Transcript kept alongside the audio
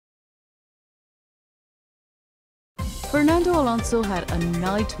Fernando Alonso had a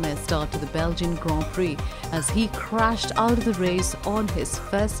nightmare start to the Belgian Grand Prix as he crashed out of the race on his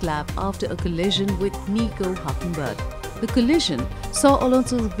first lap after a collision with Nico. The collision saw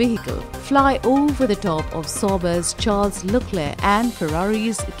Alonso's vehicle fly over the top of Sauber's Charles Leclerc and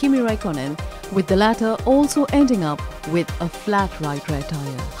Ferrari's Kimi Raikkonen, with the latter also ending up with a flat right rear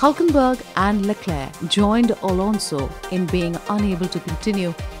tire. Hulkenberg and Leclerc joined Alonso in being unable to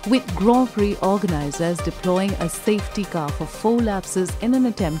continue, with Grand Prix organizers deploying a safety car for 4 laps in an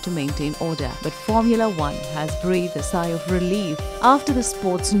attempt to maintain order. But Formula One has breathed a sigh of relief after the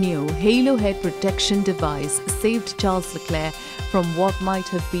sport's new halo head protection device saved Charles Leclerc from what might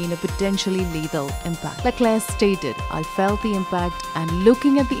have been a potentially lethal impact. Leclerc stated, "I felt the impact and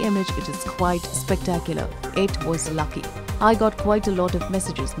looking at the image, it is quite spectacular. It was lucky. I got quite a lot of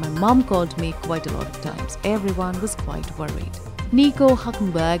messages. My mum called me quite a lot of times. Everyone was quite worried." Nico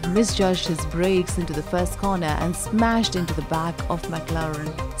Hulkenberg misjudged his brakes into the first corner and smashed into the back of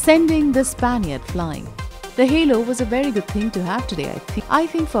McLaren, sending the Spaniard flying. The halo was a very good thing to have today, I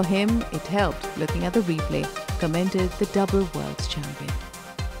think for him it helped, looking at the replay, commented the double world champion.